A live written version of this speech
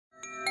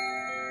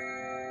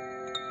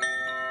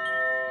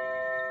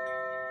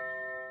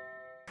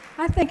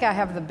I think I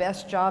have the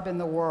best job in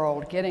the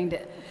world, getting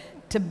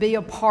to be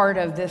a part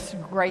of this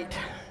great.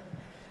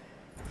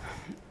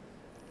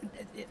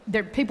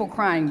 There are people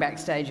crying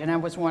backstage, and I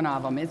was one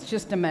of them. It's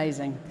just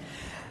amazing.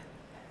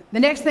 The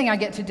next thing I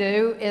get to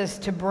do is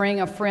to bring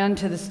a friend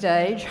to the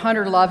stage,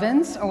 Hunter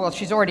Lovins. Oh, well,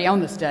 she's already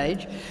on the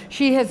stage.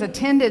 She has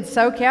attended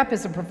SOCAP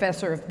as a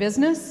professor of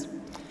business,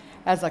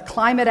 as a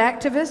climate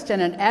activist,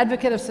 and an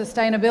advocate of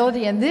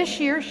sustainability. And this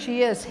year,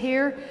 she is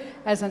here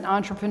as an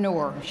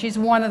entrepreneur. She's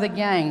one of the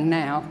gang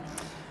now.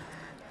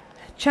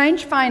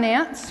 Change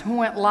Finance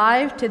went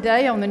live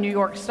today on the New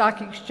York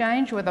Stock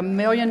Exchange with $1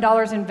 million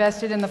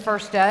invested in the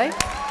first day.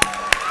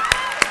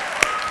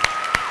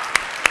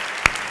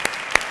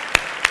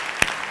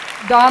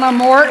 Donna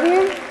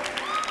Morton,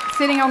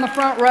 sitting on the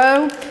front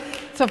row.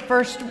 It's the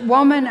first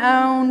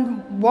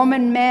woman-owned,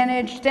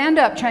 woman-managed,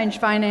 stand-up Change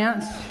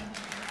Finance.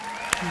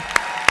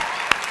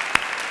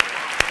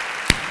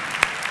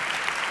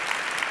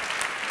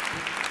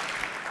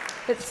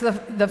 It's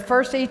the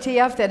first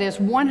ETF that is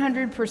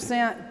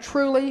 100%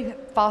 truly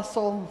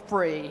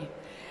fossil-free.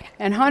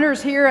 And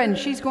Hunter's here, and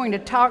she's going to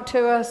talk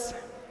to us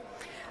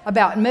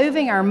about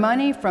moving our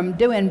money from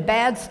doing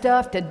bad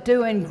stuff to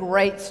doing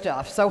great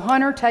stuff. So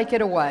Hunter, take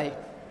it away.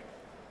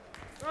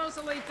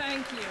 Rosalie,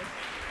 thank you.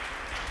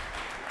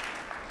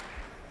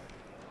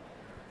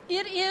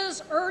 It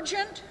is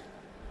urgent,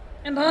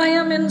 and I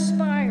am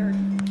inspired.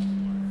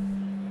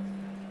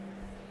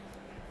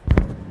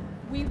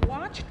 We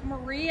watched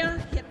Maria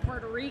hit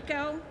Puerto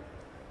Rico.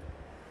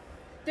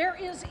 There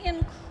is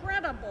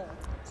incredible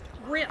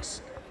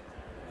risk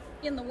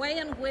in the way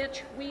in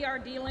which we are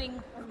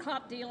dealing or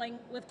not dealing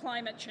with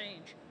climate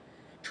change.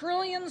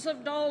 Trillions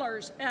of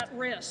dollars at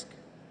risk.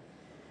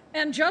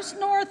 And just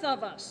north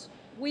of us,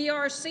 we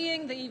are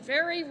seeing the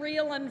very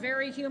real and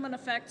very human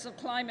effects of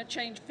climate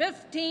change.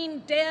 15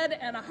 dead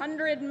and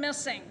 100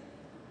 missing.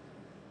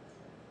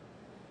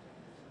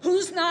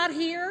 Who's not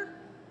here?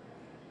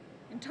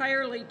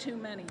 Entirely too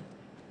many.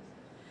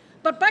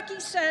 But Becky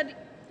said,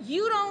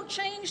 you don't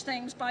change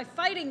things by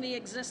fighting the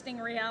existing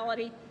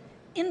reality.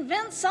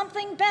 Invent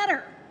something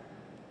better.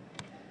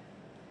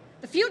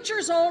 The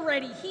future's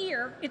already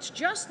here. It's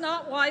just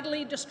not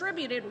widely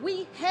distributed.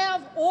 We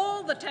have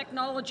all the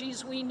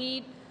technologies we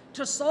need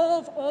to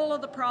solve all of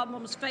the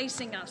problems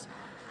facing us.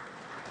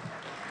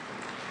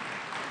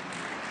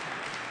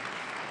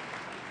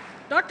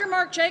 Dr.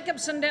 Mark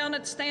Jacobson down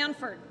at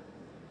Stanford,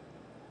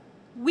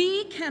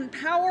 we can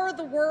power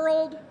the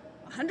world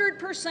 100%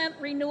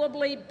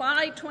 renewably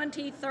by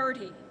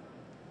 2030.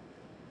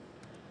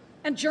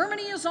 And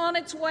Germany is on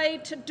its way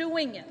to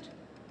doing it.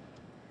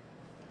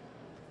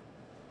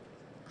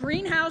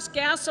 Greenhouse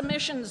gas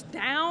emissions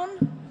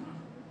down,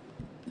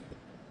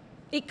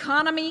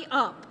 economy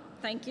up.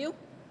 Thank you.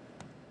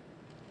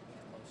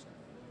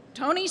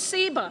 Tony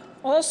Seba,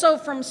 also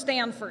from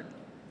Stanford,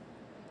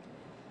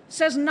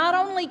 says not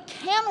only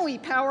can we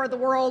power the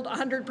world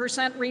 100%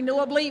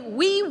 renewably,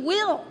 we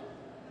will.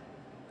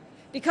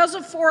 Because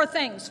of four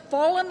things: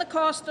 fall in the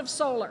cost of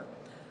solar,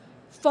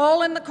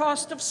 fall in the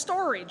cost of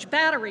storage,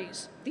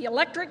 batteries, the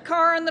electric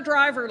car and the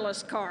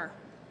driverless car.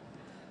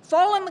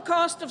 Fall in the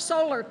cost of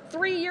solar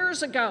 3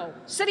 years ago,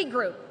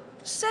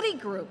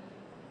 Citigroup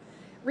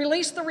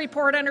released the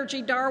report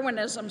Energy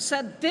Darwinism,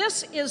 said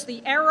this is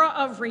the era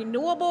of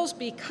renewables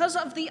because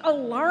of the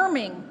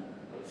alarming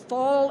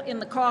fall in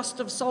the cost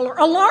of solar.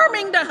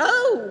 Alarming to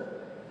who?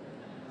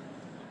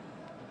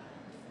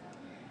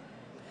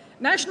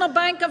 National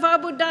Bank of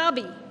Abu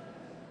Dhabi,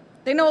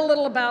 they know a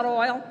little about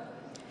oil.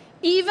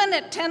 Even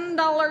at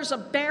 $10 a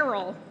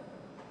barrel,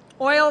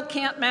 oil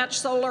can't match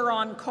solar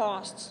on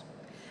costs.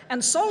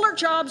 And solar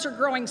jobs are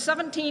growing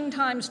 17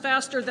 times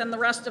faster than the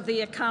rest of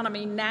the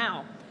economy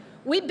now.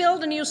 We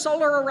build a new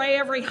solar array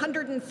every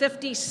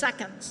 150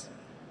 seconds.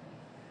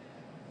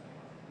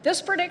 This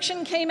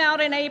prediction came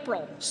out in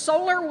April.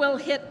 Solar will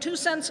hit 2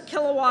 cents a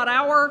kilowatt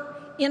hour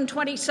in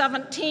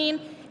 2017.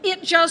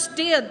 It just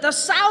did. The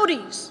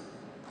Saudis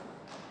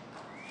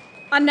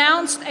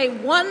announced a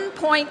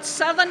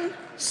 1.7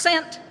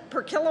 cent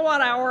per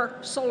kilowatt hour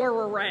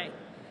solar array.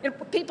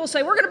 And people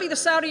say, we're going to be the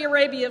Saudi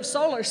Arabia of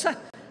solar.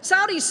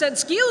 Saudis said,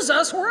 excuse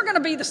us, we're going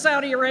to be the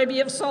Saudi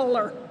Arabia of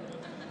solar.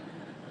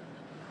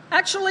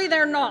 Actually,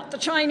 they're not. The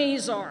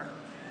Chinese are.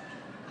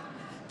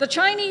 The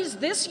Chinese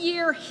this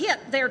year hit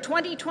their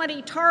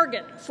 2020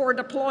 target for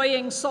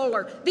deploying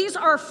solar. These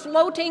are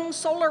floating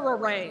solar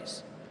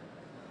arrays.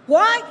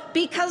 Why?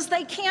 Because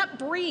they can't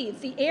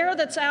breathe. The air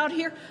that's out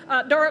here,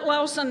 Dorit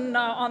Lawson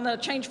on the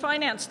Change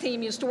Finance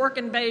team used to work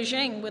in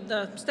Beijing with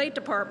the State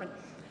Department,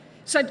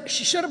 said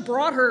she should have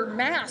brought her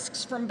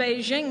masks from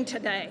Beijing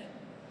today.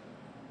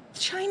 The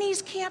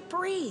Chinese can't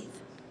breathe,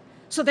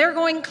 so they're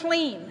going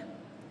clean.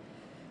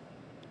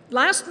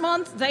 Last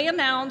month, they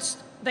announced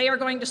they are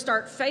going to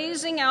start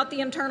phasing out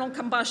the internal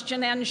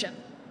combustion engine.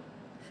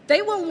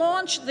 They will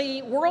launch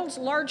the world's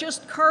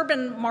largest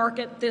carbon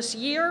market this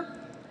year.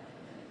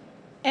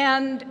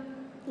 And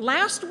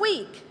last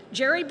week,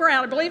 Jerry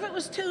Brown, I believe it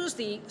was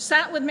Tuesday,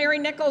 sat with Mary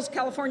Nichols,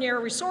 California Air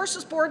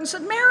Resources Board, and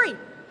said, Mary,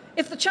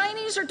 If the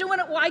Chinese are doing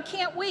it, why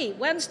can't we?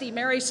 Wednesday,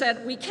 Mary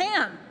said, we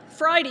can.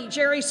 Friday,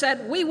 Jerry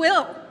said, we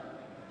will.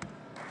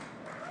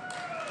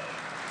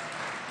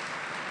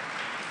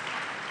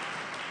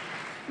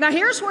 Now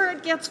here's where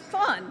it gets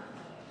fun.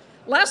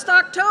 Last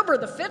October,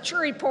 the Fitch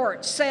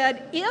report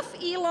said if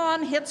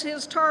Elon hits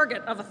his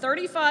target of a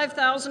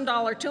 $35,000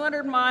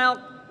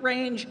 200-mile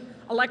range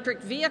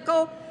electric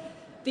vehicle,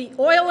 the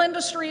oil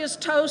industry is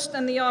toast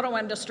and the auto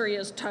industry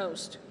is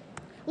toast.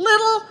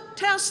 Little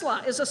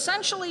Tesla is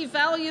essentially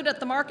valued at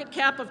the market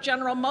cap of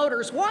General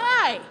Motors.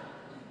 Why?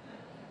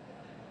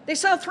 They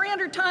sell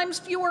 300 times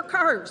fewer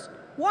cars.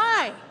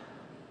 Why?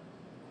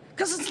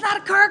 Because it's not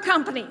a car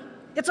company.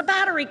 It's a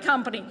battery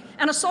company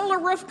and a solar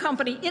roof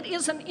company. It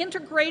is an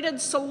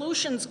integrated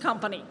solutions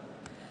company.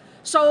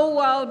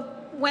 So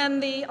when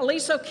the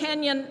Aliso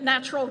Canyon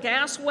natural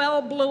gas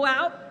well blew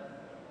out,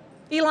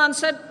 Elon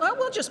said, well,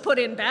 we'll just put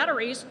in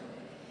batteries.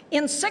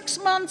 In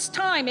 6 months'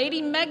 time,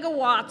 80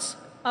 megawatts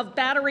of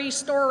battery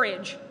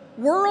storage,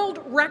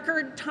 world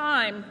record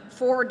time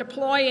for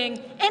deploying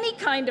any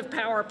kind of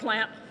power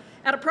plant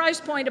at a price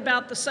point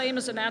about the same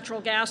as a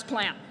natural gas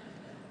plant.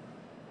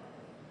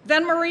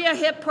 Then Maria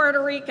hit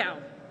Puerto Rico.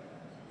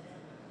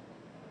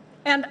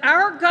 And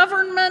our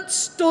government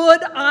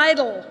stood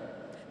idle.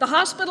 The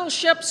hospital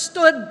ship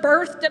stood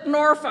berthed at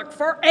Norfolk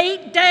for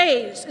 8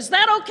 days. Is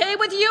that okay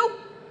with you?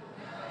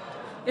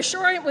 It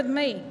sure ain't with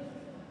me.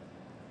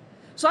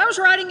 So I was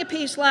writing a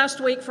piece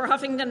last week for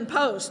Huffington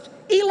Post.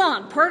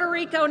 Elon, Puerto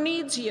Rico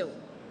needs you.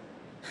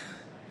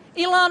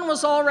 Elon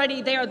was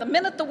already there. The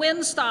minute the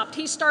wind stopped,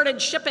 he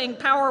started shipping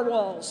power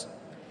walls.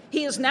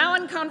 He is now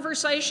in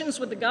conversations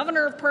with the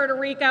governor of Puerto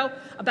Rico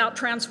about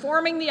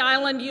transforming the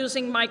island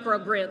using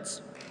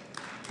microgrids.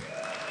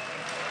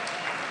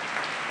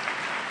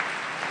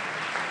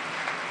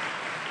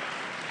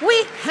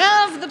 We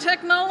have the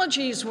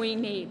technologies we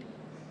need.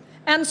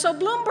 And so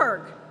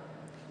Bloomberg,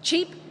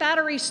 cheap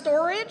battery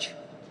storage,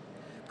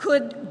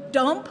 could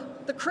dump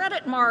the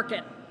credit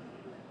market.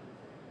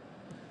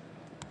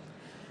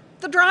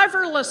 The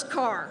driverless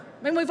car.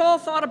 I mean, we've all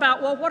thought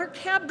about, well, what are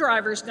cab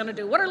drivers going to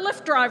do? What are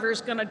Lyft drivers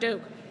going to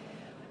do?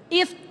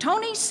 If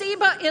Tony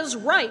Seba is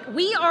right,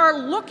 we are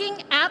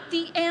looking at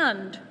the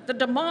end, the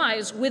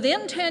demise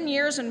within 10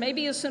 years and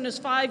maybe as soon as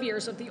 5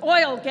 years of the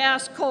oil,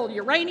 gas, coal,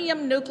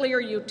 uranium, nuclear,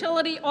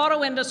 utility,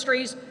 auto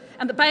industries,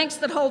 and the banks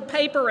that hold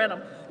paper in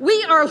them.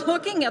 We are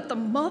looking at the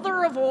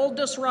mother of all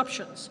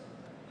disruptions.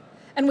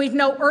 And we've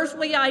no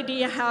earthly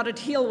idea how to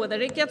deal with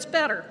it. It gets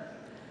better.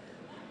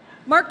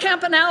 Mark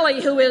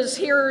Campanelli, who is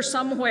here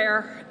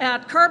somewhere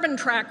at Carbon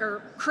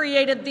Tracker,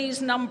 created these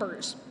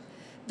numbers.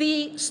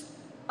 The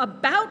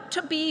about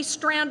to be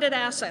stranded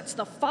assets,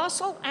 the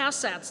fossil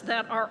assets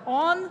that are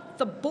on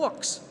the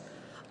books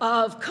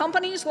of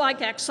companies like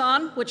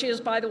Exxon, which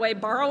is, by the way,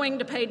 borrowing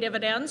to pay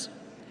dividends,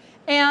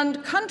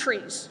 and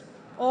countries,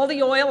 all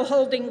the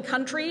oil-holding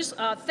countries,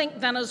 think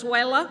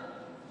Venezuela,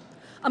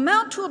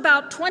 amount to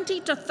about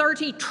 $20 to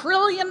 $30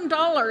 trillion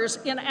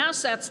in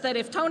assets that,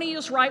 if Tony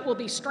is right, will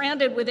be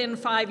stranded within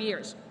 5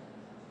 years.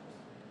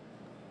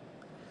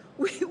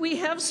 We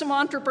have some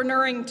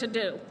entrepreneuring to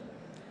do.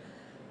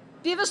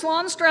 Beavis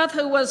Longstreth,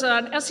 who was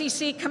an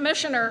SEC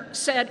commissioner,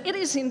 said, it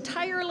is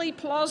entirely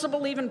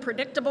plausible, even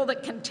predictable,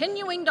 that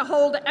continuing to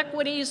hold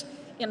equities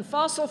in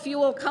fossil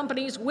fuel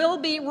companies will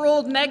be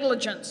ruled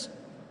negligence.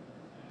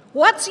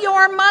 What's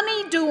your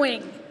money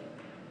doing?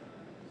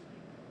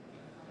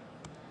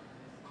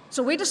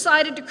 So we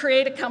decided to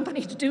create a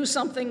company to do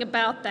something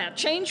about that.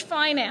 Change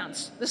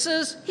Finance. This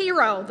is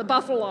Hero, the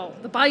buffalo,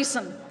 the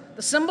bison,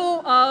 the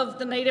symbol of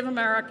the Native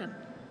American.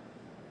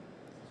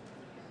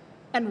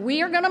 And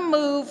we are going to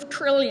move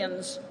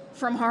trillions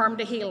from harm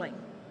to healing.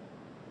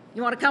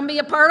 You want to come be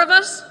a part of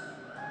us?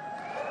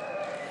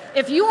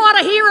 If you want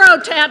a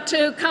hero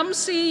tattoo, come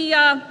see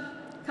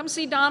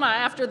Donna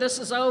after this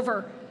is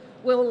over.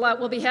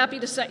 We'll be happy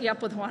to set you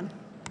up with one.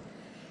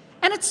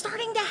 And it's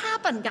starting to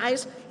happen,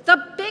 guys.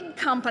 The big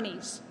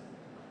companies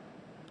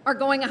are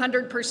going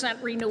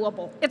 100%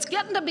 renewable. It's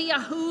getting to be a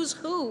who's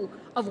who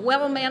of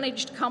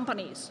well-managed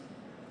companies.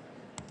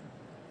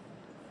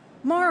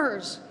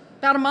 Mars,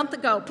 about a month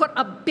ago, put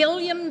 $1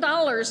 billion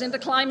into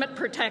climate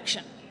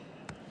protection.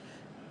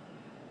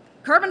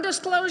 Carbon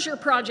Disclosure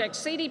Project,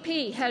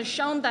 CDP, has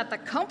shown that the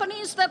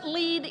companies that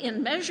lead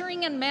in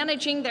measuring and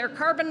managing their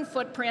carbon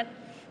footprint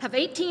have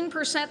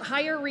 18%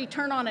 higher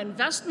return on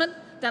investment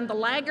than the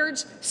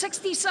laggards,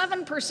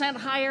 67%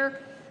 higher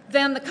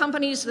than the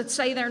companies that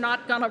say they're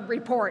not going to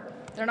report,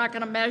 they're not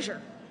going to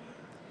measure.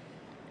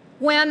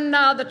 When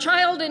the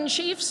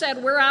child-in-chief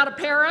said we're out of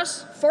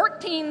Paris,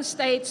 14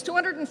 states,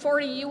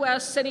 240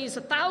 US cities,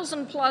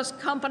 1,000+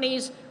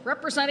 companies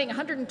representing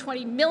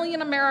 120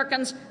 million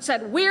Americans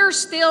said we're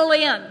still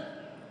in.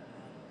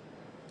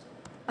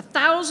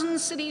 1,000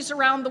 cities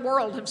around the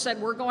world have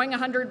said we're going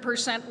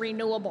 100%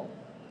 renewable.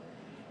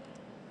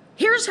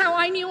 Here's how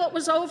I knew it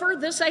was over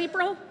this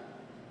April.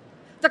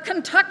 The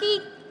Kentucky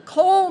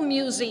Coal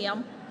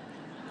Museum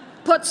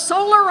put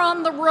solar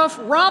on the roof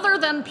rather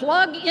than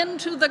plug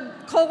into the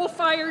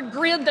coal-fired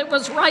grid that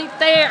was right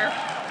there.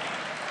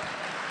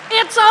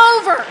 It's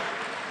over.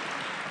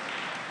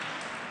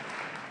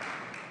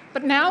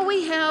 But now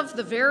we have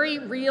the very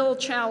real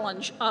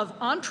challenge of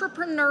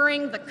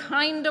entrepreneuring the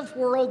kind of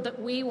world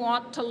that we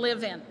want to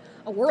live in,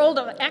 a world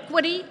of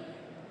equity,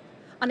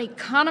 an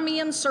economy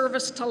in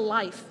service to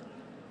life.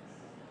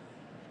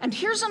 And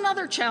here's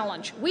another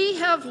challenge. We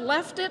have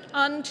left it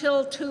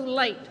until too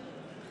late.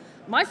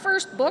 My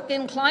first book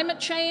in climate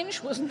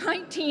change was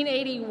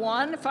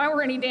 1981. If I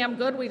were any damn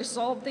good, we'd have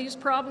solved these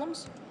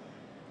problems.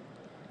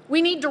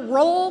 We need to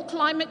roll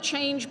climate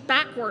change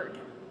backward.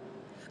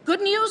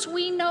 Good news,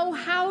 we know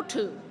how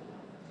to.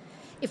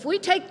 If we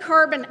take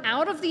carbon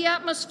out of the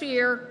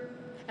atmosphere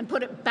and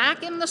put it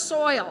back in the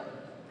soil,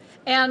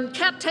 and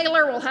Kat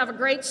Taylor will have a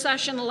great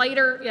session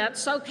later at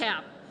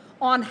SOCAP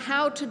on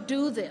how to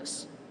do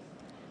this.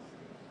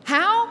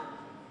 How?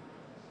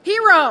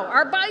 Hero,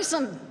 our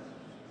bison.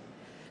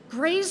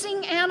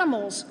 Grazing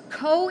animals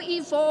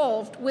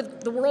co-evolved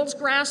with the world's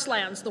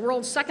grasslands, the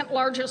world's second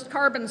largest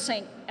carbon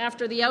sink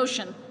after the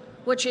ocean,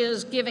 which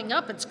is giving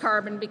up its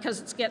carbon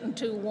because it's getting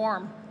too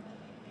warm.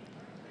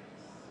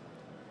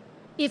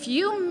 If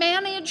you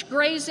manage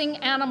grazing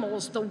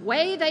animals the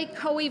way they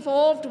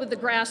co-evolved with the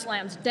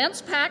grasslands,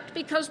 dense packed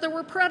because there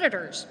were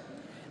predators.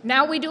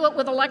 Now we do it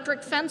with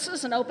electric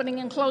fences and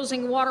opening and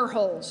closing water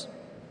holes.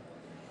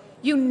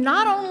 You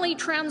not only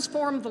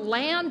transform the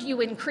land, you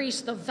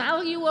increase the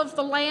value of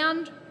the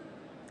land.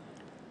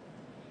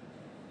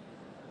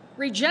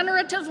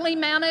 Regeneratively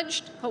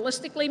managed,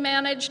 holistically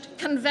managed,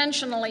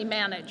 conventionally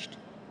managed.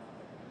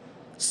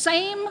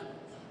 Same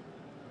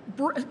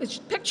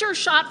picture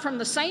shot from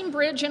the same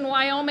bridge in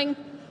Wyoming,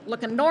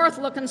 looking north,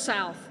 looking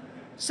south,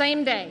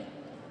 same day.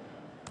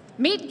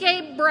 Meet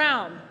Gabe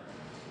Brown,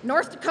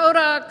 North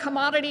Dakota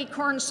commodity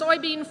corn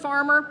soybean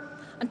farmer,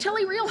 until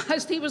he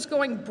realized he was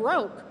going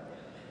broke,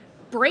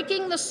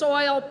 breaking the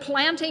soil,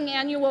 planting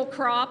annual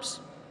crops.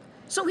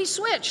 So he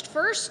switched.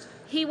 First,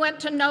 he went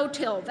to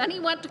no-till, then he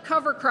went to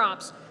cover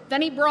crops,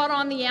 then he brought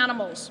on the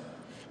animals.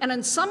 And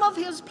in some of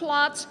his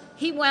plots,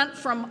 he went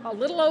from a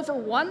little over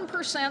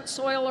 1%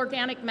 soil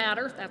organic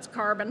matter, that's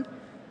carbon,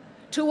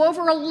 to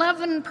over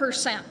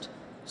 11%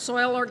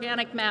 soil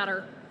organic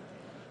matter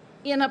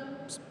in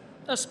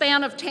a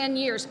span of 10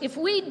 years. If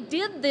we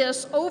did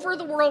this over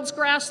the world's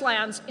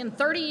grasslands, in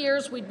 30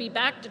 years, we'd be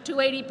back to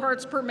 280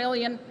 parts per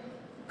million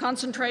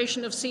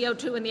concentration of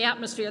CO2 in the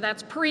atmosphere.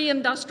 That's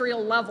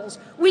pre-industrial levels.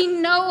 We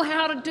know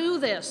how to do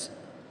this.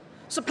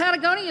 So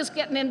Patagonia is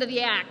getting into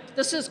the act.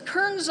 This is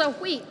Kernza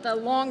wheat, the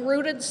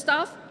long-rooted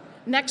stuff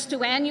next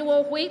to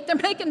annual wheat. They're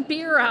making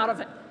beer out of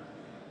it.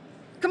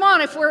 Come on,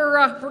 if we're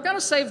going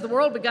to save the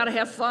world, we've got to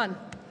have fun.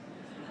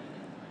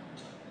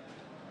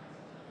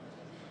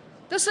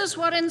 This is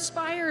what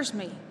inspires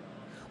me.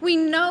 We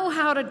know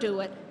how to do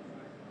it.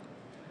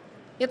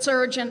 It's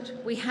urgent.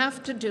 We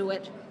have to do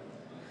it.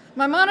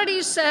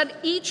 Maimonides said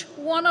each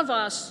one of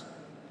us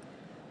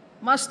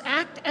must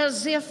act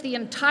as if the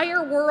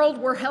entire world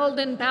were held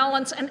in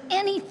balance and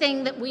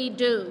anything that we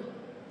do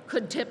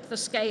could tip the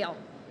scale.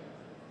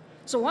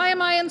 So why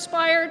am I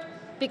inspired?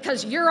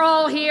 Because you're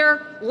all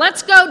here.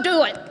 Let's go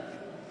do it.